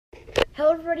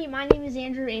Hello everybody, my name is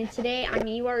Andrew, and today,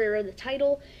 you already read the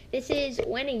title, this is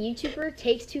when a YouTuber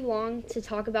takes too long to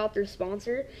talk about their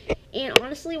sponsor. And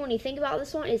honestly, when you think about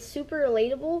this one, it's super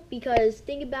relatable, because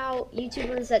think about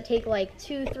YouTubers that take like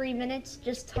 2-3 minutes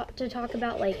just to talk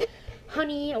about like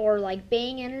honey or like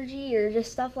Bang Energy or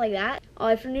just stuff like that.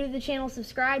 If you're new to the channel,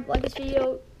 subscribe, like this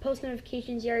video, post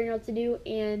notifications, you already know what to do,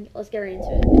 and let's get right into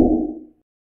it.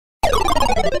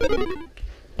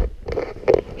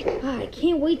 I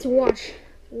can't wait to watch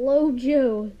Low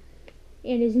Joe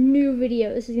and his new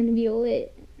video. This is going to be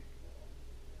lit.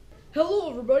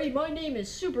 Hello everybody, my name is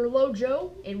Super Low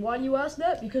Joe, and why do you ask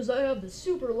that? Because I have the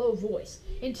super low voice.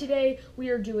 And today we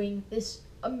are doing this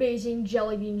amazing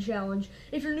jelly bean challenge.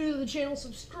 If you're new to the channel,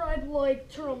 subscribe, like,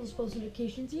 turn on those post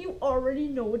notifications, you already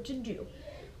know what to do.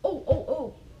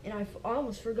 And I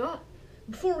almost forgot.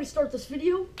 Before we start this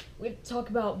video, we have to talk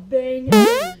about Bang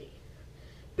Energy.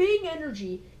 Bang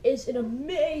Energy is an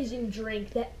amazing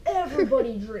drink that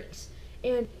everybody drinks,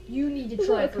 and you need to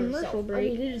try it for yourself. I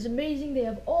mean, it is amazing. They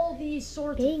have all these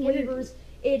sorts of flavors.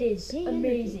 It is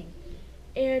amazing.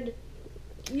 And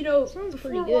you know,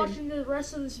 before watching the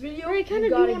rest of this video, you gotta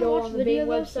go on the Bang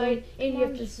website, and you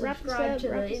have to subscribe to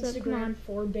the Instagram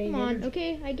for Bang Energy.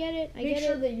 Okay, I get it. Make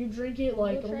sure that you drink it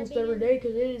like almost every day,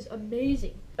 because it is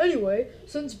amazing. Anyway,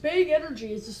 since Bang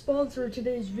Energy is the sponsor of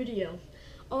today's video,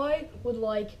 I would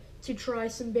like to try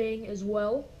some Bang as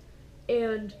well,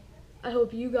 and I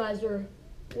hope you guys are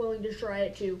willing to try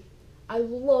it too. I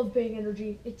love Bang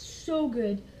Energy. It's so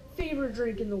good. Favorite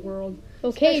drink in the world.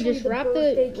 Okay, just wrap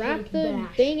the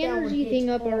Bang Energy thing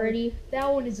up already.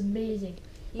 That one is amazing.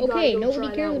 Okay,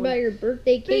 nobody cares about your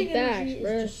birthday cake bash, bro. Bang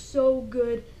Energy is just so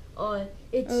good.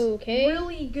 It's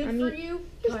really good for you.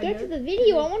 Just get to the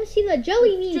video. I want to see the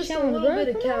jelly bean challenge, bro. Just a little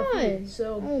bit of caffeine.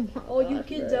 So, all you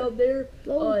kids out there,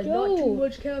 not too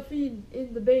much caffeine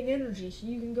in the Bang Energy, so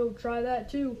you can go try that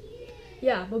too.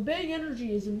 Yeah, but Bang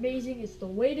Energy is amazing. It's the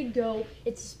way to go.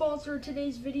 It's a sponsor of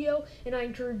today's video, and I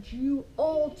encourage you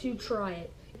all to try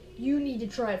it. You need to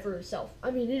try it for yourself. I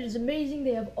mean, it is amazing.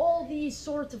 They have all these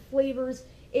sorts of flavors.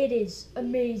 It is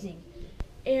amazing.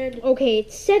 And okay,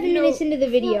 it's 7 minutes into the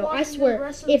video. I swear,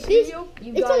 if this,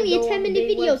 it's only a 10-minute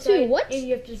video too. What? And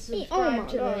you have to oh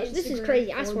my gosh, this is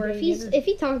crazy. I swear, if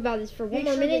he talks about this for one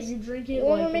more minute, we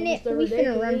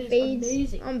finna run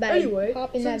fades. I'm about to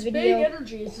pop in that video,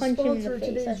 punch him in the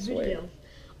face. I swear.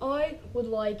 I would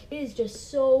like. It is just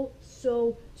so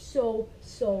 9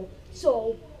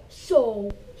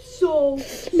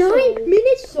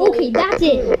 minutes. Okay, that's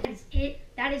it.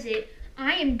 That is it.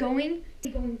 I am going to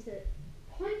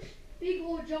punch Big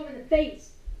Lord Joe in the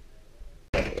face.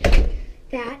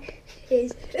 That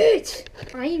is it.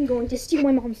 I am going to steal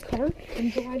my mom's car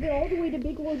and drive it all the way to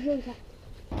Big Lord Joe's house.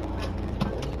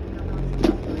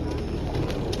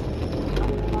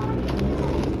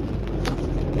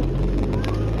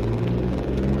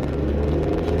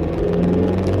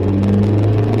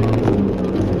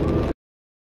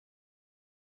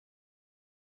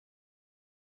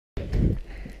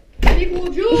 Big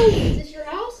Lord Joe, is this your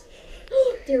house?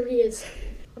 There he is.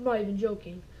 I'm not even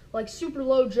joking. Like, Super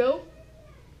Low Joe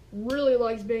really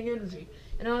likes Bang Energy,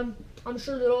 and I'm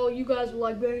sure that all you guys will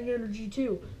like Bang Energy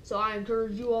too. So I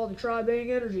encourage you all to try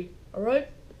Bang Energy. All right?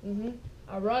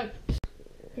 All right.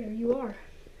 There you are.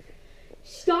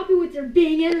 Stop it with your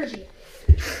Bang Energy.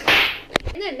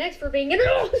 And then next for Bang Energy.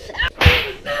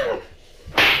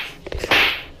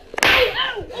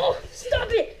 Ow! Oh, stop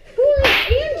it! Who is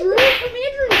Andrew? From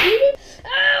Andrew, baby.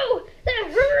 Ow!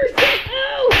 That hurts!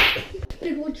 Ow!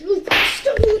 Big Lord Joe,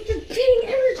 stop it with your Bang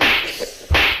Energy!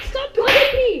 Stop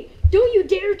biting me! Don't you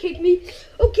dare kick me!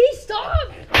 Okay,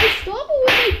 stop! Stop it with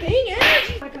my Bang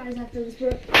Energy! My guys after this, bro.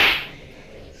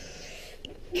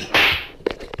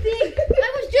 I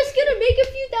was just gonna make a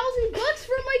few $1,000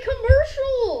 for my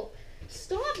commercial!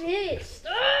 Stop it!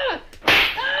 Stop!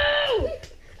 Ow!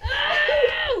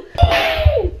 Ow!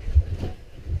 Ow!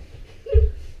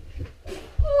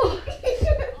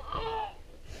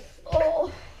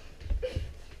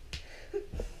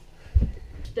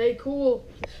 Stay cool.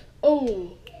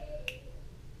 Oh.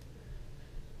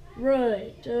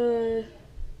 Right.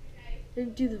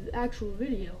 Didn't do the actual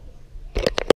video.